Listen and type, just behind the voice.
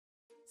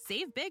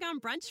Save big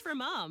on brunch for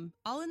mom,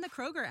 all in the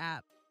Kroger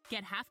app.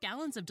 Get half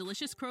gallons of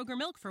delicious Kroger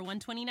milk for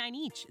 $1.29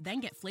 each. Then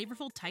get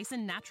flavorful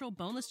Tyson natural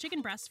boneless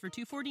chicken breasts for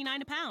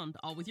 $2.49 a pound,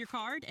 all with your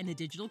card and a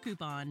digital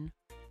coupon.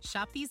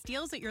 Shop these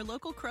deals at your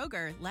local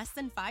Kroger, less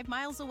than 5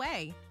 miles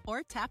away.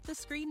 Or tap the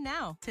screen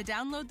now to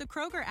download the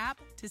Kroger app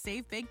to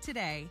save big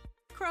today.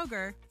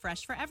 Kroger,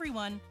 fresh for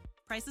everyone.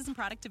 Prices and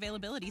product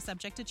availability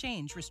subject to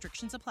change.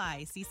 Restrictions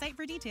apply. See site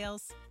for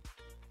details.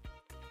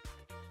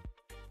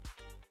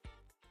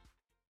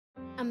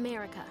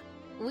 America.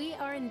 We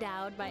are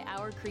endowed by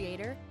our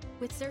Creator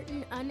with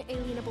certain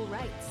unalienable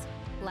rights: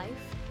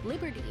 life,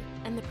 liberty,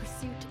 and the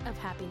pursuit of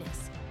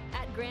happiness.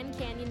 At Grand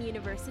Canyon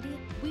University,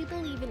 we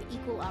believe in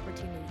equal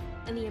opportunity,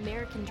 and the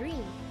American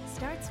dream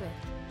starts with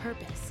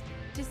purpose.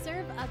 To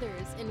serve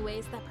others in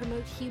ways that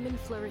promote human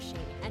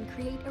flourishing and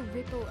create a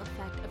ripple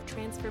effect of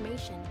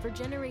transformation for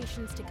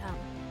generations to come.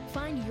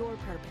 Find your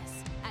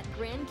purpose at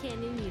Grand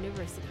Canyon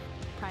University.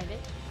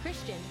 Private,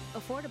 Christian,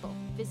 affordable.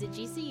 Visit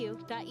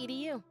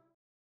gcu.edu.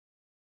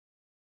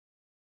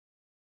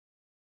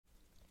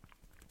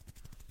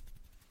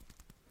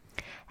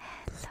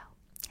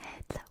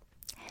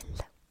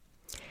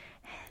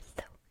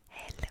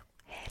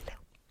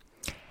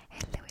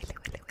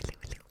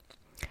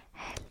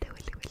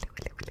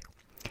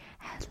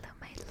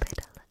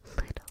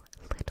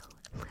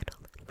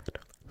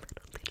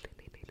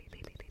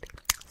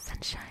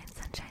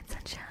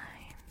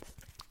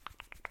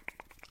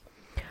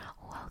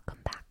 Welcome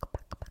back,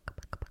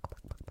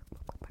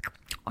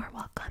 or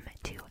welcome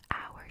to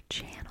our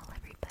channel,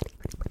 everybody.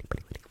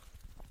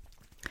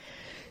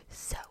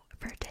 So,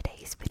 for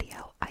today's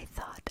video, I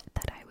thought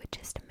that I would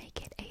just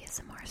make it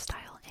ASMR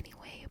style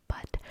anyway,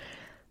 but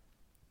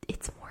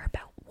it's more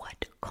about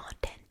what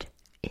content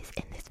is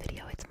in this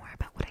video. It's more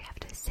about what I have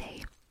to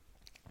say.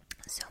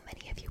 So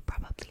many of you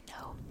probably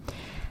know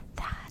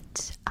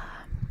that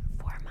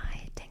for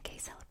my 10K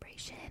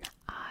celebration,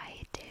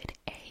 I did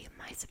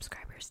my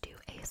subscribers do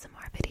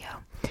ASMR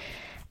video,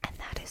 and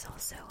that is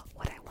also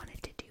what I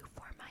wanted to do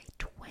for my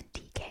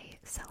 20K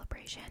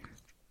celebration.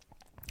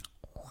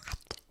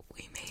 What?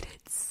 We made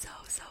it so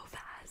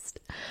fast.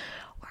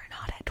 We're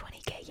not at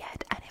 20K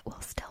yet, and it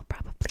will still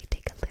probably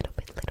take a little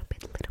bit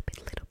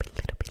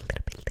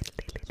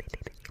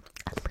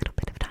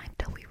of time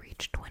till we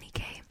reach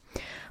 20K.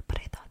 But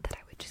I thought that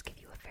I would just give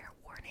you a fair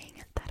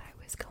warning that I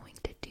was going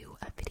to do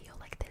a video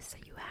like this, so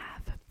you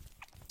have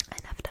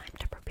enough time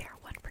to prepare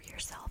one for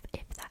yourself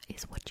if that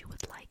is what you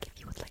would like, if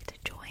you would like to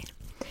join.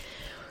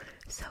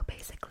 So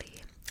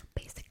basically,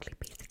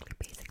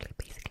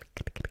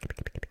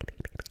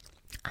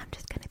 I'm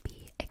just gonna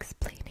be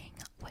explaining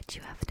what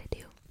you have to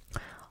do.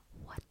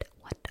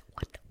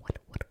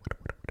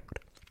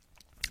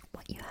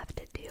 What you have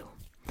to do.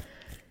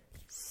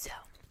 So,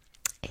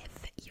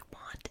 if you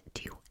want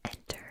to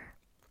enter,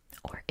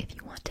 or if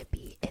you want to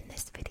be in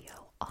this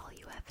video, all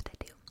you have to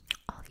do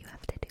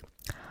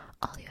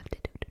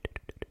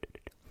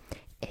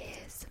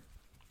is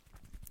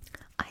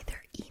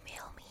either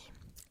email me,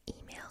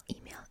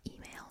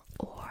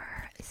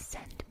 or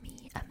send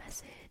me a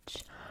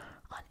message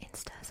on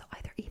Insta. So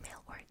either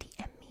email or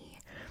DM me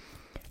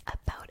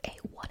about a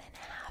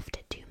 1.5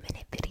 to 2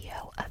 minute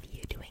video of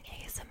you doing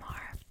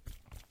ASMR.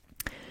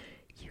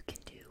 You can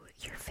do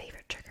your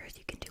favorite triggers,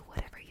 you can do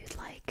whatever you'd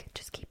like,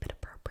 just keep it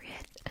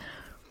appropriate.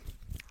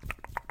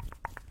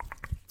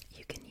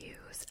 You can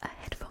use a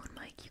headphone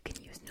mic, you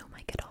can use no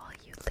mic at all.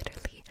 You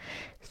literally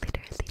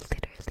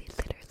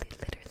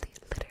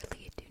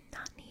do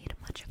not need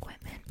much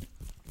equipment.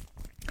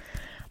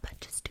 But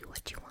just do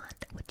what you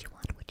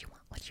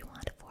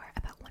want for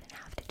about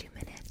 1.5 to 2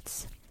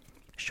 minutes.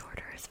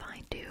 Shorter is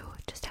fine too,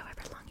 just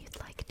however long you'd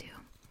like to.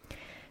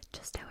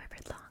 Just however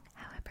long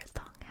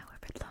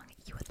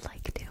you would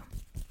like to.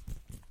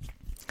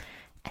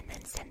 And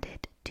then send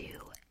it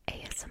to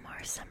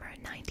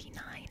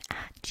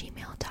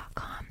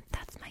asmrsummer99@gmail.com.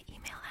 That's my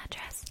email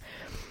address.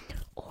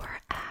 Or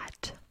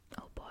at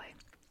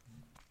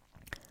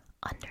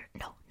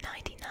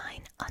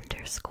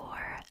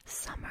 99_summer_.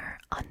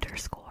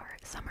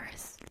 Summer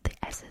is the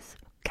S's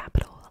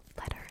capital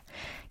letter.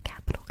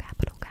 Capital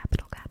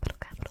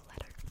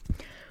letter.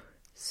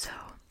 So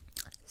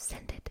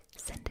send it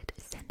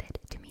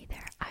to me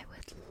there. I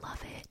would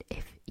love it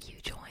if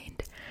you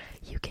joined.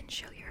 You can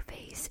show your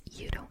face.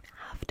 You don't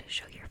have to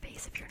show your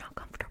face if you're not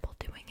comfortable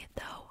doing it,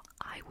 though.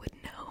 I would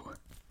know.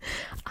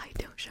 I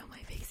don't show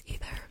my face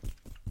either.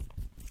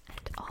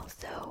 And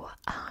also,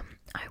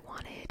 I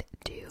wanted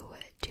to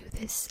do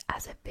this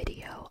as a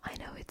video. I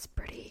know it's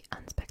pretty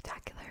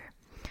unspectacular,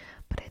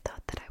 but I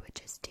thought that I would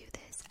just do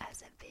this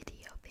as a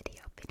video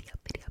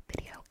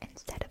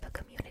instead of a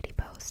community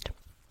post.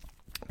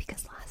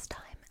 Because last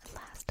time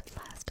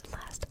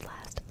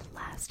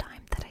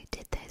that I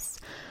did this,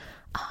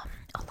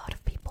 a lot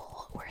of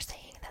people were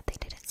saying that they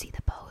didn't see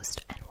the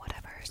post and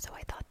whatever, so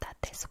I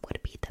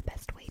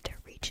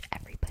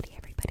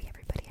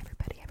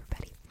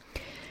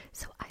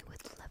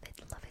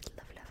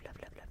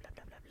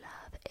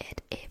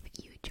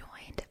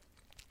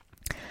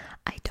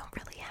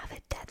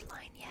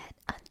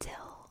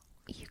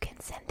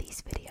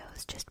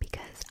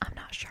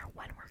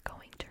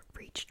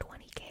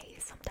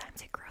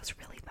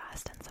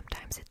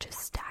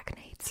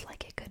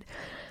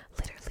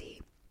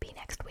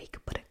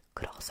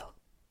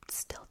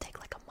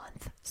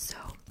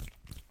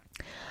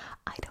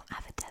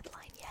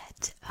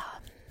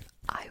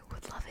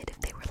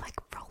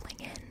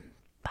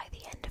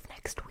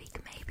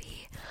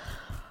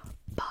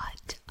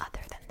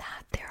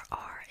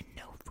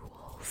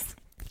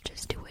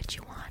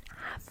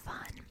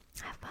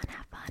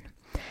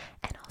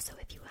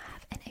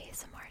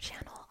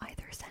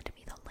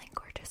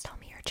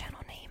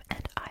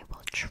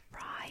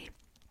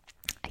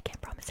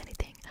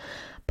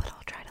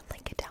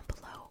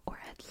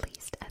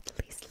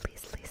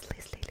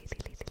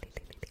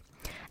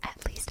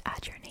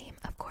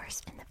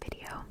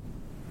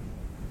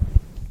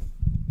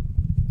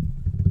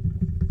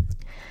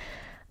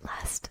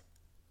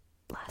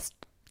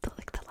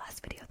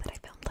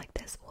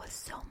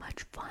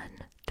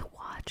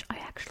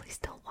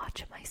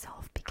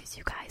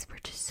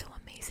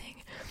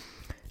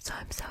So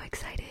I'm so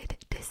excited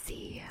to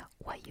see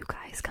what you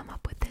guys come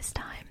up with this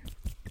time.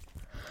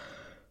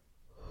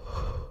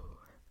 Oh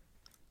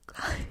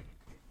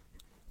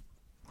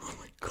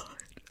my god.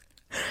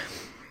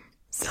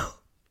 So,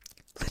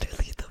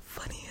 literally the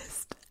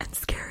funniest and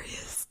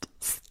scariest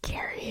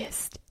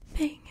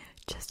thing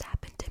just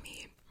happened to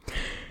me.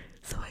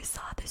 So I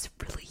saw this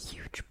really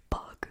huge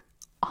bug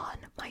on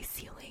my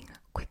ceiling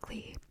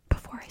quickly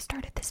before I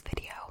started this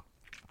video.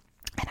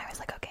 And I was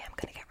like, okay, I'm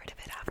gonna get rid of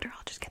it after.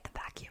 I'll just get the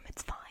vacuum,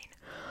 it's fine.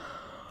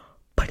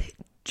 But it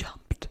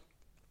jumped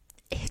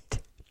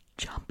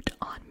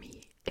on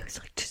me. It was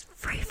like just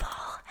free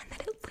fall, and then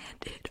it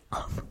landed.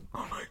 Oh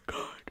my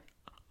god.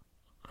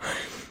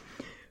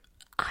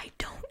 I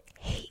don't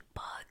hate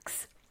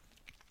bugs.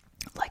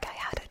 Like, I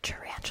had a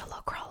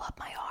tarantula crawl up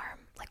my arm,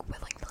 like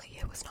willingly.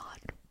 It was not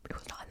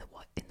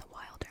in the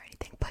wild or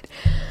anything, but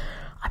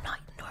I'm not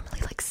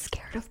normally like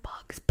scared of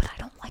bugs, but I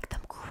don't like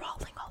them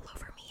crawling all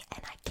over me,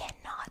 and I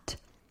cannot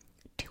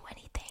do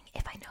anything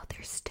if I know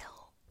there's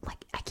still,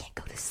 like, I can't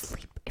go to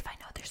sleep if I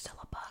know there's still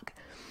a bug,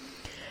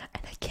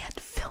 and I can't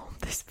film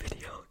this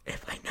video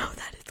if I know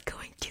that it's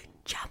going to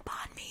jump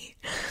on me.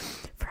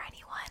 For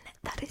anyone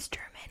that is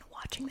German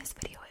watching this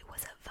video, it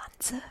was a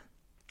Wanze.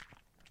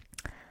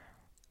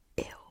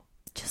 Ew,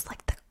 just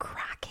like the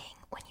cracking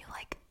when you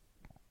like,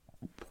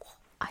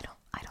 I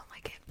don't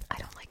like it. I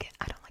don't like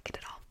it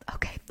at all.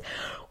 Okay,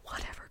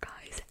 whatever,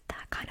 guys.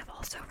 That kind of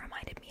also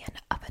reminded me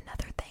of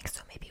another thing,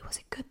 so maybe it was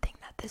a good thing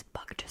that this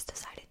bug just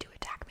decided to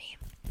attack me.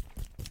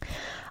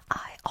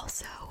 I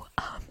also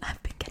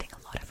have been getting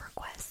a lot of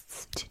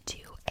requests to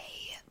do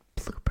a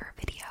blooper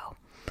video.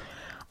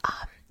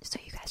 So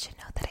you guys should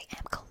know that I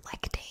am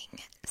collecting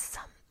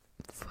some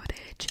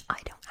footage. I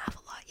don't have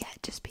a lot yet,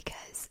 just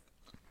because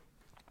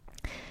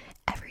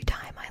every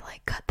time I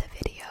like cut the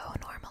video,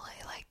 normally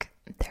like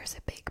there's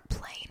a big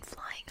plane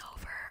flying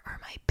over, or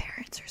my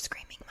parents are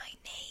screaming my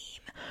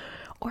name,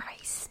 or I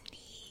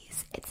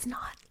sneeze. It's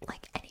not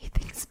like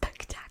anything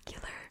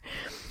spectacular,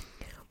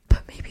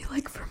 but maybe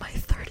like for my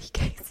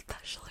 30K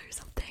special or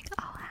something,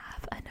 I'll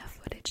have enough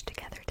footage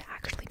together to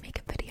actually make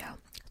a video.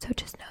 So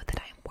just know that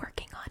I am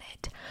working on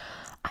it.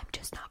 I'm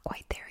just not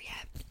quite there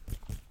yet.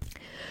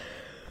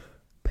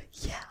 But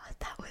yeah,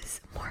 that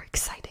was more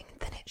exciting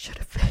than it should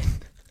have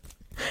been.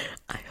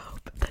 I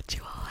hope that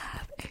you all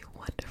have a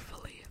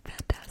wonderfully,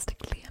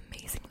 fantastically,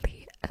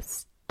 amazingly,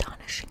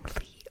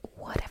 astonishingly,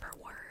 whatever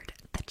word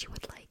that you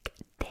would like,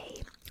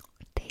 day,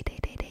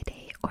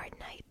 or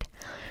night,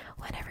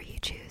 whenever you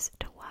choose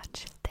to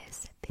watch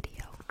this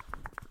video.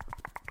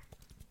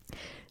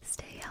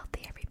 Stay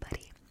healthy,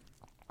 everybody,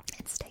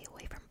 and stay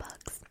away from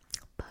bugs.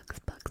 Bugs.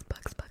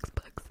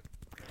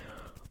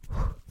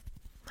 Whew.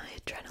 My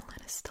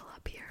adrenaline is still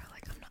up here.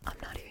 Like, I'm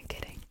not even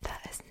kidding.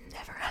 That has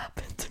never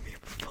happened to me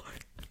before.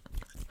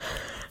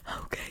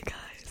 Okay,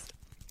 guys.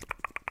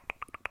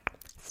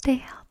 Stay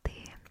healthy,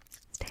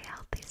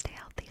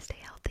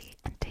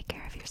 and take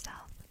care of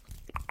yourself.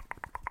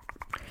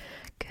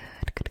 Good.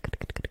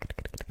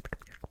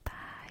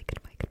 Bye.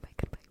 Goodbye.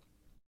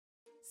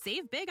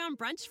 Save big on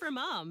brunch for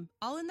mom,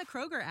 all in the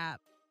Kroger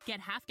app. Get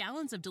half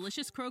gallons of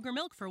delicious Kroger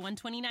milk for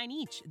 $1.29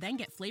 each. Then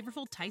get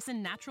flavorful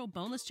Tyson natural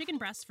boneless chicken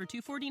breasts for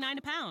 $2.49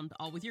 a pound,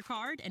 all with your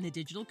card and a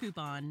digital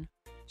coupon.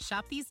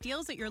 Shop these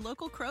deals at your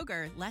local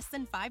Kroger, less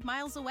than 5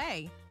 miles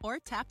away. Or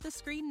tap the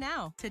screen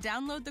now to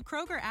download the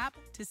Kroger app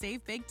to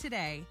save big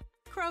today.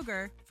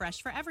 Kroger,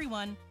 fresh for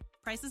everyone.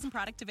 Prices and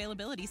product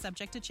availability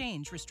subject to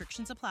change.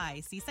 Restrictions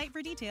apply. See site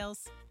for details.